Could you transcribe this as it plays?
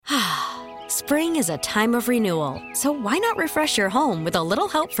Spring is a time of renewal, so why not refresh your home with a little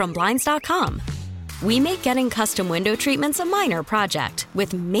help from Blinds.com? We make getting custom window treatments a minor project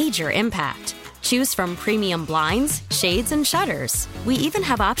with major impact. Choose from premium blinds, shades, and shutters. We even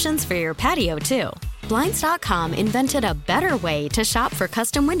have options for your patio, too. Blinds.com invented a better way to shop for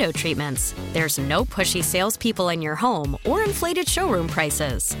custom window treatments. There's no pushy salespeople in your home or inflated showroom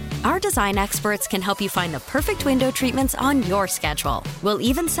prices. Our design experts can help you find the perfect window treatments on your schedule. We'll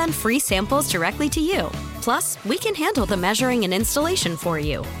even send free samples directly to you. Plus, we can handle the measuring and installation for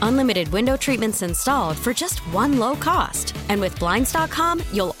you. Unlimited window treatments installed for just one low cost. And with Blinds.com,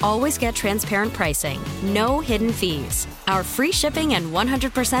 you'll always get transparent pricing. No hidden fees. Our free shipping and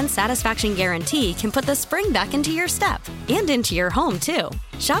 100% satisfaction guarantee can put the spring back into your step and into your home, too.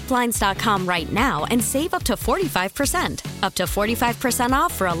 Shop Blinds.com right now and save up to 45%. Up to 45%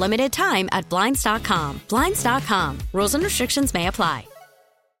 off for a limited time at Blinds.com. Blinds.com. Rules and restrictions may apply.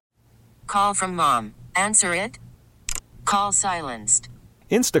 Call from mom. Answer it. Call silenced.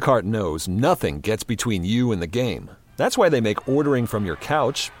 Instacart knows nothing gets between you and the game. That's why they make ordering from your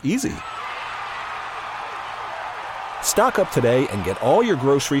couch easy. Stock up today and get all your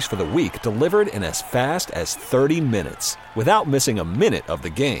groceries for the week delivered in as fast as 30 minutes without missing a minute of the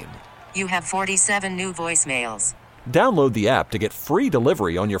game. You have 47 new voicemails. Download the app to get free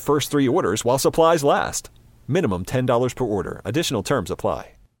delivery on your first 3 orders while supplies last. Minimum $10 per order. Additional terms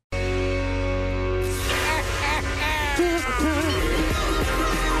apply.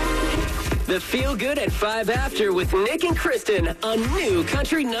 The Feel Good at 5 After with Nick and Kristen on New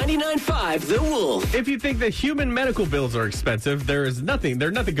Country 99.5 The Wolf. If you think the human medical bills are expensive, they're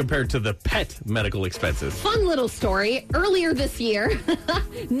nothing compared to the pet medical expenses. Fun little story. Earlier this year,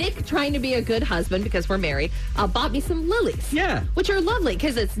 Nick, trying to be a good husband because we're married, bought me some lilies. Yeah. Which are lovely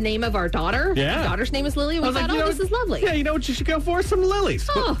because it's the name of our daughter. Yeah. Our daughter's name is Lily. We thought, this is lovely. Yeah, you know what you should go for? Some lilies.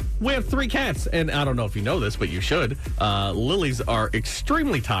 Oh. We have 3 cats, and I don't know if you know this, but you should. Lilies are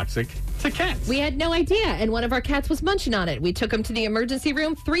extremely toxic to cats. We had no idea, and one of our cats was munching on it. We took him to the emergency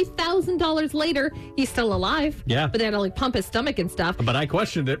room. $3,000 later, he's still alive. Yeah. But they had to pump his stomach and stuff. But I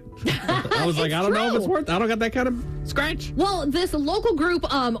questioned it. I was like, I don't know if it's worth it. I don't got that kind of scratch. Well, this local group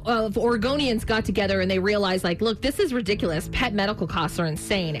of Oregonians got together and they realized, look, this is ridiculous. Pet medical costs are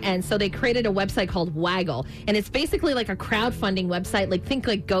insane. And so they created a website called Waggle. And it's basically like a crowdfunding website, think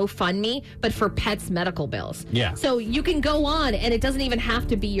GoFundMe, but for pets' medical bills. Yeah. So you can go on, and it doesn't even have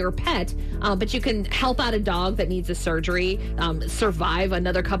to be your pet, but you can help out a dog that needs a surgery, survive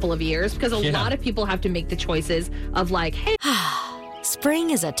another couple of years, because a lot of people have to make the choices of hey. Spring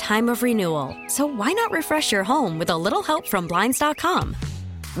is a time of renewal, so why not refresh your home with a little help from Blinds.com?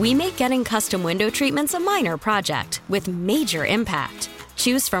 We make getting custom window treatments a minor project with major impact.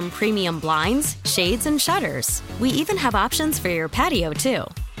 Choose from premium blinds, shades, and shutters. We even have options for your patio, too.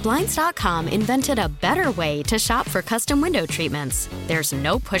 Blinds.com invented a better way to shop for custom window treatments. There's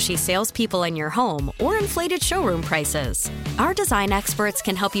no pushy salespeople in your home or inflated showroom prices. Our design experts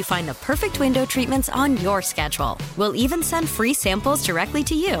can help you find the perfect window treatments on your schedule. We'll even send free samples directly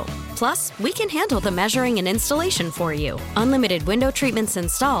to you. Plus, we can handle the measuring and installation for you. Unlimited window treatments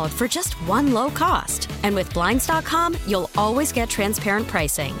installed for just one low cost. And with Blinds.com, you'll always get transparent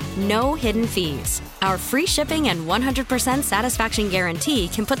pricing. No hidden fees. Our free shipping and 100% satisfaction guarantee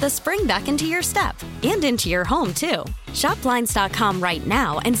can put the spring back into your step and into your home, too. Shop Blinds.com right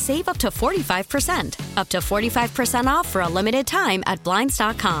now and save up to 45%. Up to 45% off for a limited time at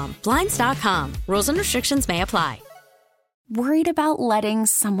Blinds.com. Blinds.com. Rules and restrictions may apply. Worried about letting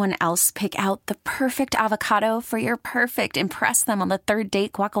someone else pick out the perfect avocado for your perfect impress them on the third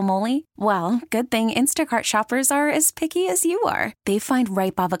date guacamole? Well, good thing Instacart shoppers are as picky as you are. They find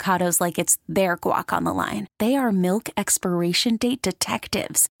ripe avocados like it's their guac on the line. They are milk expiration date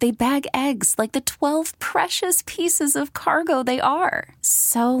detectives. They bag eggs like the 12 precious pieces of cargo they are.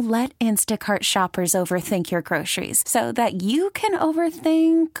 So let Instacart shoppers overthink your groceries so that you can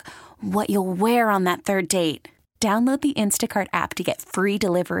overthink what you'll wear on that third date. Download the Instacart app to get free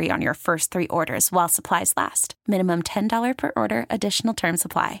delivery on your first 3 orders while supplies last. Minimum $10 per order. Additional terms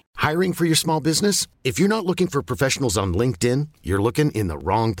apply. Hiring for your small business? If you're not looking for professionals on LinkedIn, you're looking in the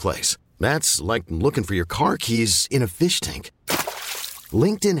wrong place. That's like looking for your car keys in a fish tank.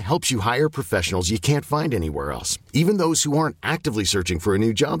 LinkedIn helps you hire professionals you can't find anywhere else, even those who aren't actively searching for a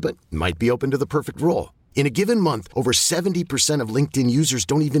new job but might be open to the perfect role. In a given month, over 70% of LinkedIn users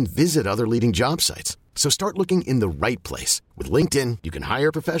don't even visit other leading job sites. So start looking in the right place. With LinkedIn, you can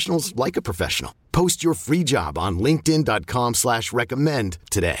hire professionals like a professional. Post your free job on linkedin.com/recommend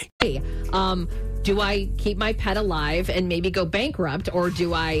today. do I keep my pet alive and maybe go bankrupt, or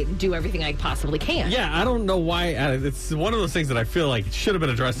do I do everything I possibly can? Yeah, I don't know why. It's one of those things that I feel like should have been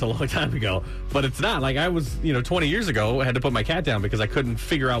addressed a long time ago, but it's not. Like I was, 20 years ago, I had to put my cat down because I couldn't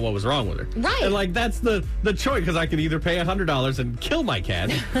figure out what was wrong with her. Right. And like that's the choice, because I could either pay $100 and kill my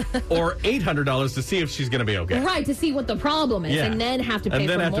cat or $800 to see if she's going to be okay. Right, to see what the problem is, and then have to pay for more. And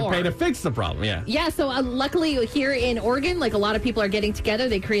then have to pay to fix the problem, Yeah, so luckily here in Oregon, like a lot of people are getting together.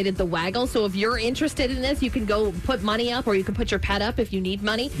 They created the Waggle. So if you're interested in this, you can go put money up, or you can put your pet up if you need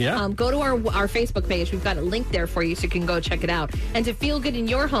money. Yeah. Go to our Facebook page. We've got a link there for you so you can go check it out. And to feel good in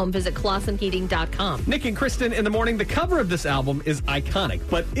your home, visit ClausenHeating.com. Nick and Kristen in the morning. The cover of this album is iconic,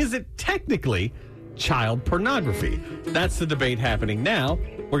 but is it technically child pornography? That's the debate happening now.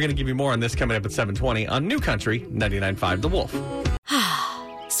 We're going to give you more on this coming up at 7:20 on New Country 99.5 The Wolf.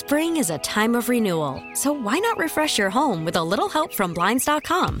 Spring is a time of renewal, so why not refresh your home with a little help from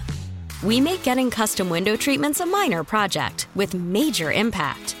Blinds.com? We make getting custom window treatments a minor project with major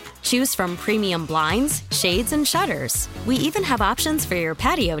impact. Choose from premium blinds, shades, and shutters. We even have options for your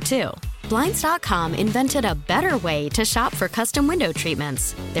patio, too. Blinds.com invented a better way to shop for custom window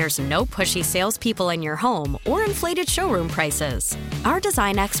treatments. There's no pushy salespeople in your home or inflated showroom prices. Our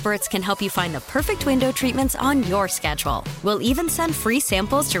design experts can help you find the perfect window treatments on your schedule. We'll even send free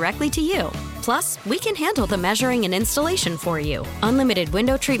samples directly to you. Plus, we can handle the measuring and installation for you. Unlimited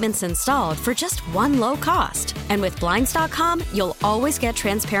window treatments installed for just one low cost. And with Blinds.com, you'll always get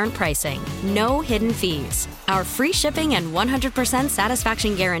transparent pricing. No hidden fees. Our free shipping and 100%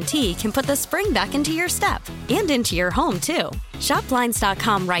 satisfaction guarantee can put the spring back into your step and into your home, too. Shop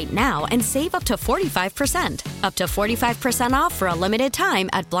Blinds.com right now and save up to 45%. Up to 45% off for a limited time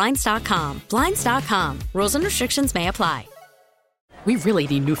at Blinds.com. Blinds.com. Rules and restrictions may apply. We really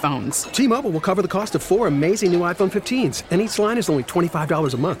need new phones. T-Mobile will cover the cost of 4 amazing new iPhone 15s, and each line is only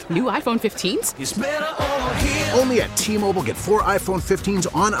 $25 a month. New iPhone 15s? It's better over here. Only at T-Mobile, get 4 iPhone 15s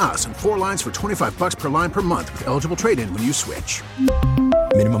on us and 4 lines for $25 per line per month with eligible trade-in when you switch.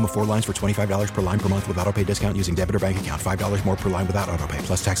 Minimum of 4 lines for $25 per line per month with autopay discount using debit or bank account. $5 more per line without autopay,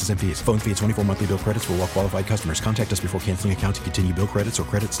 plus taxes and fees. Phone fee at 24 monthly bill credits for well-qualified customers. Contact us before canceling account to continue bill credits or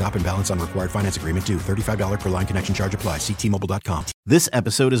credit stop and balance on required finance agreement due. $35 per line connection charge applies. See T-Mobile.com. This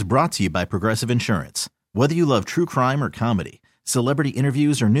episode is brought to you by Progressive Insurance. Whether you love true crime or comedy, celebrity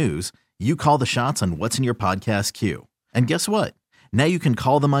interviews or news, you call the shots on what's in your podcast queue. And guess what? Now you can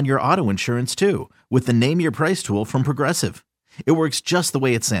call them on your auto insurance too with the Name Your Price tool from Progressive. It works just the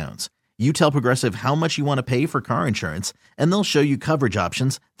way it sounds. You tell Progressive how much you want to pay for car insurance, and they'll show you coverage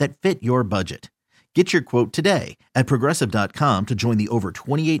options that fit your budget. Get your quote today at Progressive.com to join the over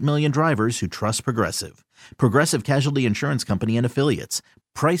 28 million drivers who trust Progressive. Progressive Casualty Insurance Company and Affiliates.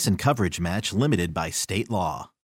 Price and coverage match limited by state law.